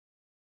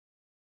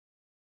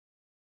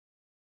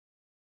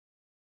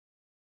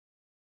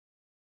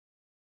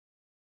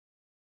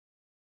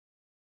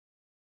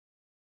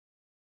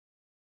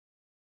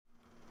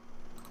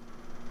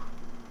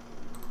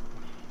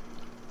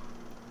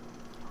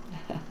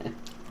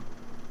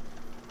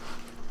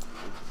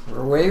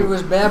Wade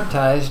was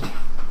baptized.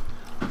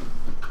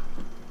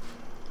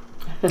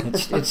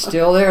 It's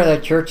still there.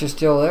 That church is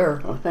still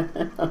there.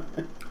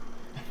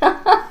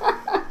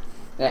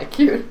 That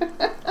cute.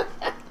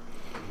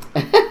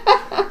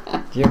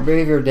 Do you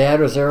believe your dad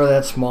was ever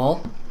that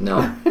small?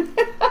 No.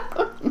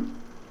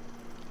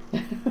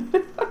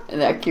 Isn't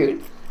that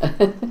cute?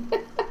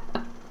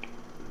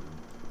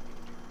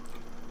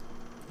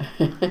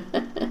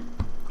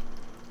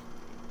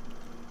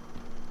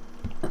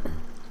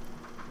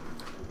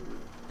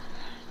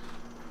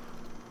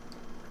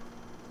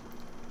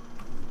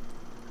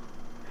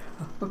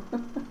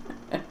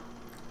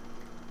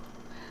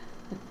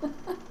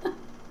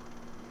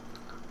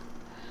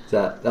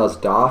 That was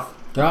Dauph?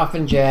 Dauph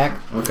and Jack.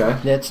 Okay.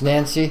 That's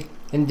Nancy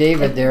and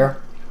David there.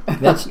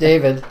 That's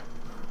David.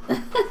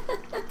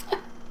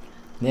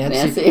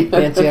 Nancy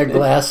had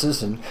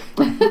glasses and.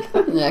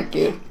 Isn't that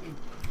cute?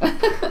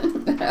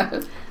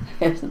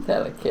 Isn't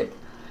that a kick?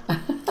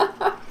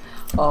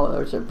 Oh,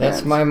 those are parents.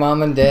 That's my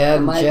mom and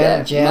dad. My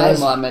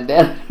mom and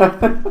dad.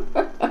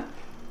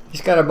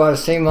 He's got about the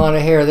same amount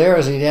of hair there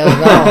as he has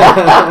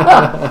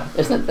now.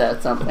 Isn't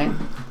that something?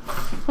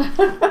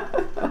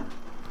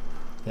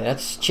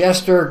 That's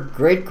Chester,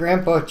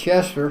 great-grandpa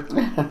Chester.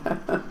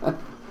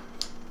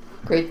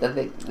 Great that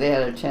they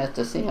had a chance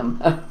to see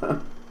him.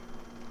 Oh,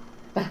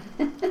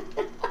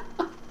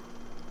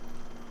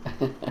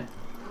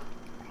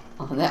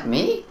 is that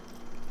me?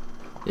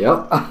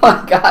 Yep. Oh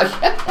my gosh.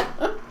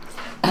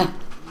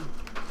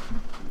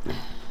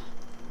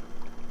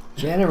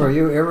 Janna, were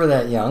you ever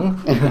that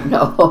young?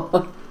 No.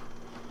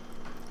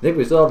 I think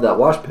we still have that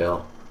wash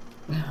pail.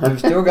 We've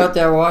still got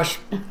that wash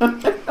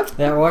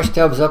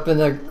tub's up in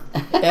the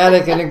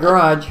attic in the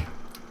garage.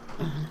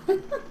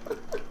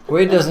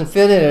 Wade doesn't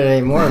fit in it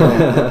anymore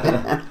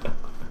though.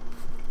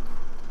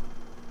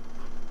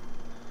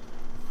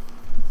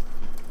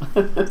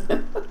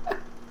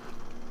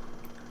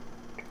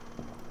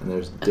 And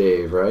there's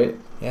Dave, right?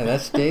 Yeah,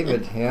 that's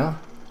David, yeah.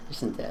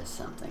 Isn't that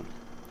something?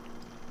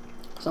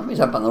 Somebody's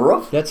up on the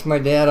roof. That's my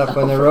dad up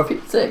on the roof. For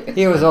Pete's sake.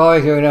 He was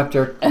always going up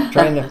there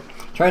trying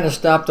to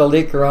stop the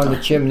leak around the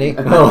chimney.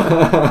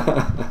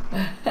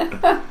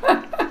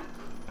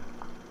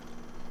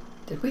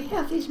 Did we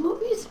have these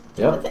movies?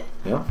 Yep. Yep.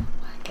 Yep.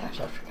 My gosh,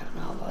 I've forgotten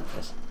all about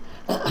this.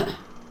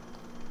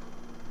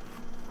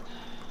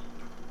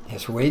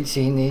 Has Wade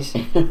seen these?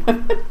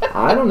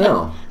 I don't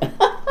know.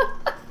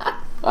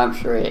 I'm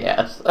sure he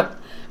has.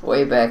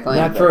 Way back when.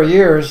 Not for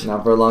years.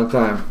 Not for a long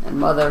time. And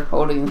Mother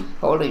holding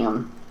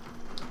him.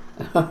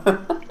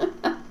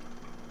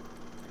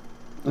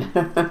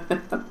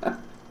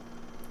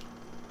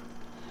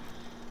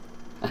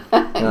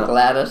 And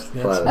Gladys.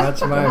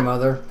 That's my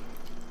mother.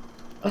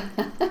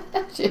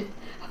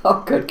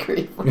 Oh, good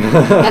grief. All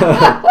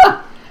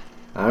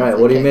right,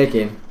 what are you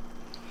making?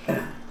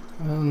 I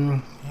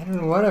don't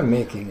know what I'm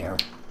making there.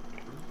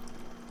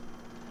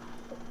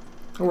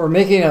 We're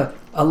making a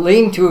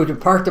lean-to to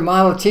park the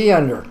Model T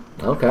under.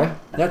 Okay.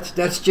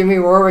 That's Jimmy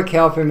Warwick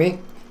helping me.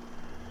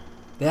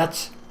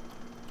 That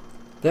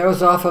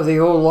was off of the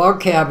old log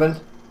cabin.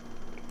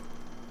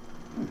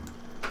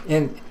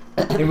 And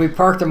we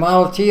parked the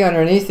Model T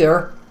underneath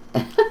there.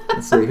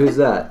 Let's see, who's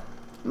that?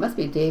 It must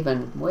be Dave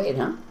and Wade,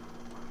 huh?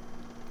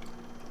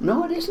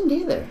 No, it isn't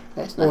either.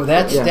 That's not. Oh,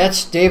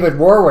 that's David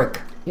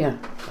Warwick. Yeah.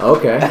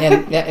 Okay.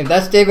 And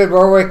that's David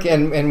Warwick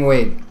and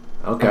Wade.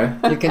 Okay.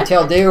 You can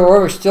tell David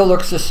Warwick still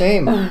looks the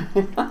same.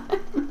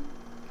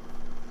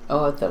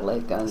 Oh, at the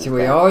lake on. So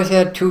we always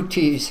had two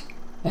T's.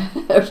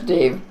 There's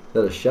Dave. Is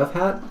that a chef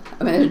hat?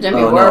 I mean, there's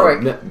Jimmy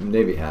Warwick. No,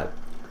 Navy hat.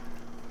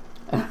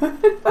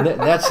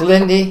 That's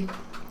Lindy.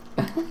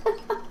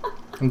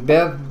 And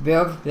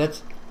Bev,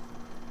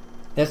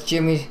 that's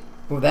Jimmy's.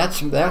 Well,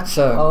 that's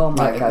oh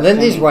my gosh,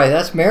 Lindy's Jimmy. wife.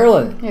 That's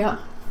Marylyn. Yeah.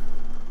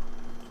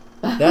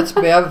 That's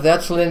Bev.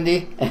 That's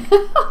Lindy.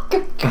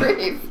 Good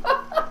grief.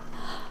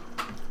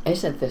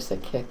 Isn't this a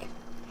kick?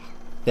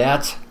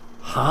 That's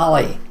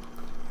Holly.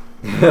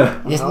 Isn't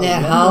that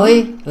Lindbloom?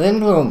 Holly?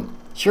 Lindbloom.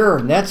 Sure.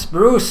 And that's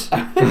Bruce.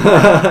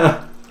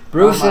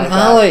 Bruce Oh my and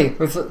Holly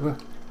with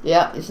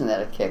Yeah, isn't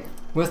that a kick?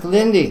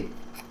 Lindy.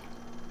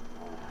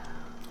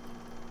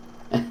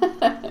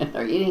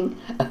 They're eating.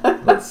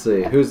 Let's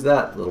see, who's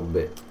that little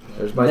bit?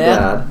 There's my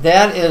dad.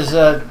 That is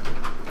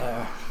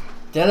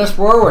Dennis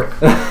Warwick.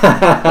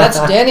 That's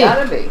Denny.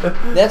 Gotta be.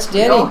 That's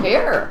Denny. No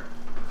hair.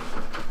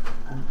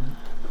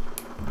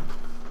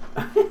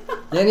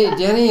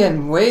 Denny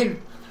and Wade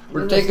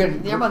were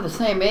taking. They're about the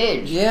same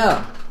age.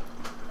 Yeah.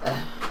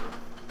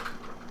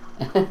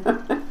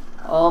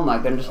 Oh my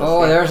goodness.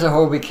 Oh, there's a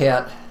Hobie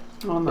cat.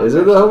 Oh my Is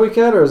it the Hobie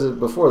cat or is it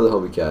before the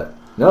Hobie cat?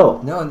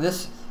 No. No,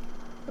 this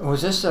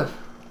was this a.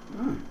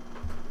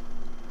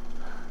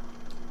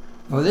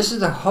 Oh, this is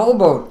the hull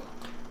boat.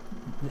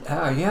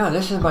 Yeah,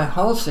 this is my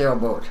hull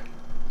sailboat.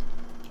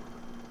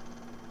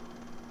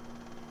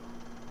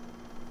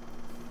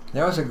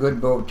 That was a good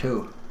boat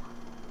too.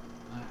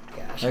 Oh,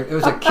 gosh. It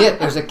was a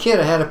kit. It was a kit.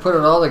 I had to put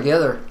it all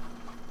together,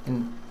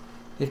 and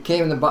it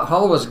came. The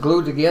hull was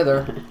glued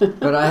together,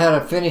 but I had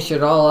to finish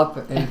it all up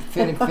and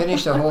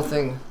finish the whole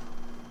thing.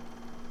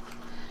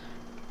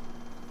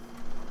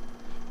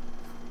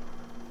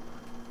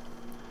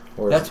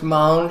 That's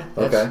Mound.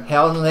 That's Okay.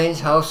 Helen Lane's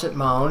house at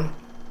Mound.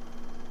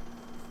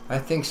 I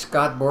think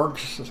Scott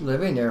Borg's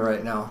living there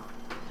right now.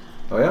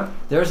 Oh yeah.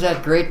 There's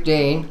that Great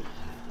Dane.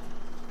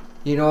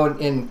 You know,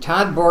 in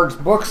Todd Borg's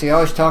books, he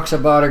always talks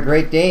about a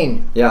Great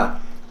Dane. Yeah.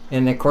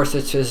 And of course,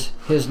 it's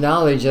his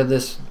knowledge of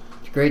this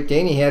Great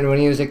Dane he had when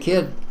he was a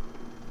kid.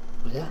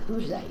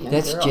 Who's that young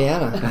That's girl?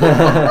 Janna.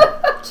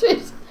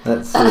 Jeez.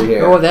 Let's see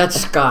here. Oh, that's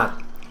Scott.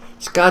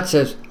 Scott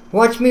says,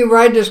 "Watch me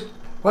ride this.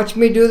 Watch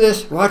me do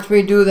this. Watch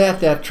me do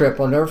that trip.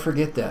 I'll never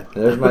forget that."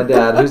 There's my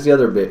dad. Who's the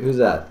other bit? Who's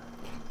that?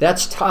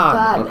 That's Todd.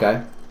 Todd.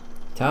 Okay.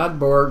 Todd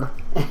Borg.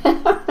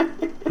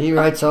 He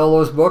writes all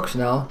those books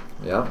now.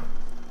 Yep.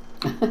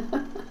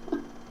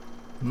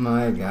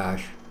 My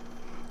gosh.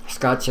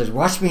 Scott says,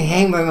 "Watch me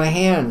hang by my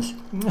hands."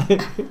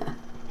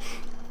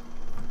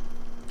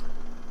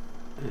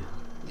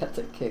 That's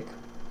a kick.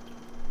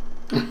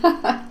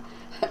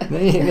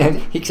 Then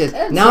he says,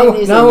 I've now seen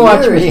these in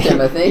watch mirrors, me.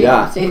 Timothy.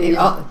 Yeah. I've seen these-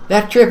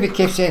 That trip he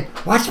kept saying,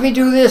 "Watch me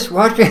do this,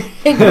 watch me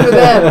do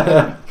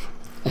that."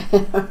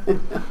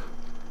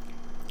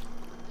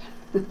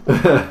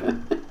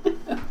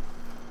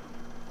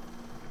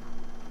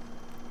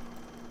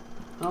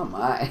 Oh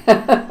my.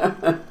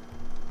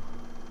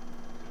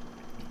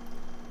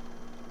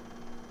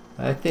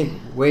 I think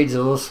Wade's a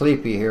little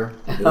sleepy here.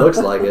 It looks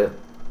like it.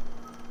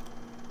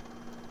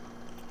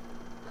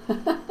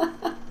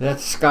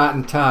 That's Scott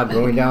and Todd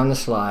going down the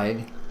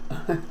slide.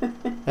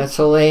 That's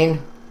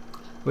Helene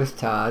with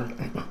Todd.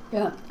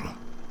 Yeah.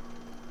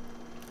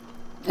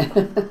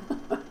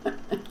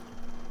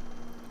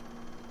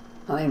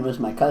 Helene was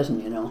my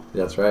cousin, you know.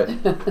 That's right.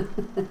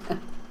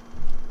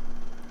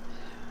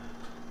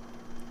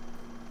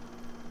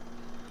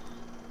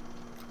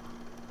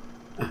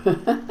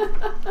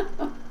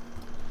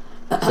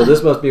 So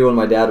this must be when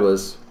my dad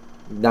was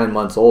 9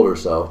 months old or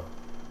so.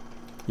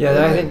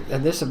 Yeah, I think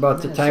this is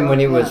about the Yeah, time so, when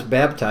he was yeah.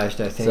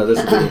 baptized, I think. So this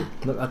would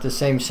be About the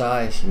same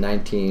size,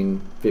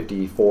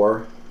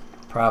 1954.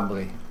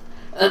 probably.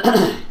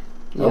 Oh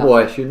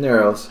boy, shooting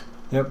arrows.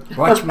 Yep.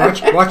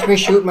 Watch me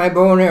shoot my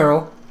bow and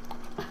arrow.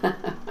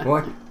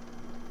 What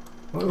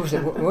was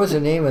it? What was the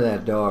name of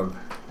that dog?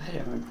 I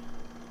don't.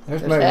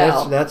 There's There's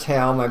Hal. that's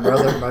Hal, my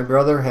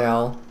brother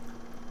Hal.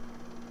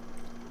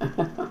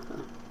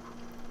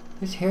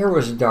 His hair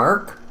was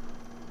dark.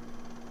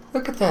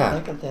 Look at that.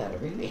 Look at that,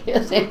 it really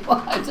is.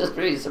 I'm just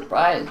really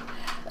surprised.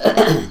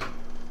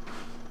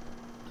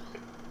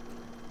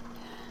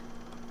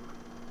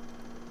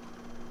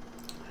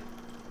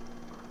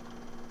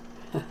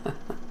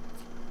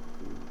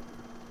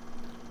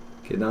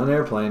 Getting on an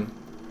airplane.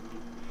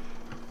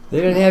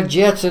 They didn't have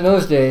jets in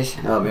those days.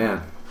 Oh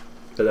man.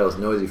 But that was a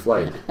noisy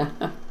flight.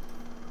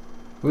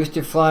 We used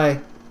to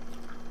fly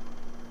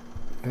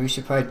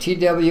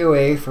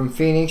TWA from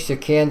Phoenix to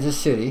Kansas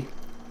City.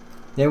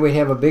 Then we'd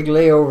have a big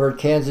layover at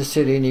Kansas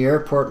City, and the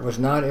airport was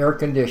not air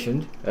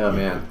conditioned. Oh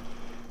man.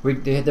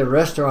 They had the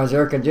restaurants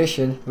air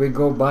conditioned. We'd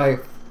go buy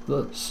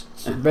the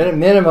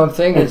minimum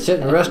thing and sit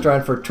in a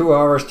restaurant for 2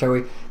 hours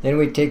then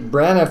we'd take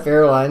Braniff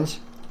Airlines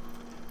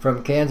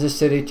from Kansas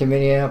City to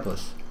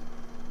Minneapolis.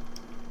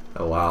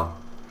 Oh wow.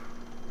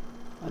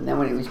 And then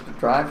when he used to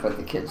drive for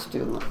the kids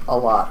too, a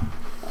lot.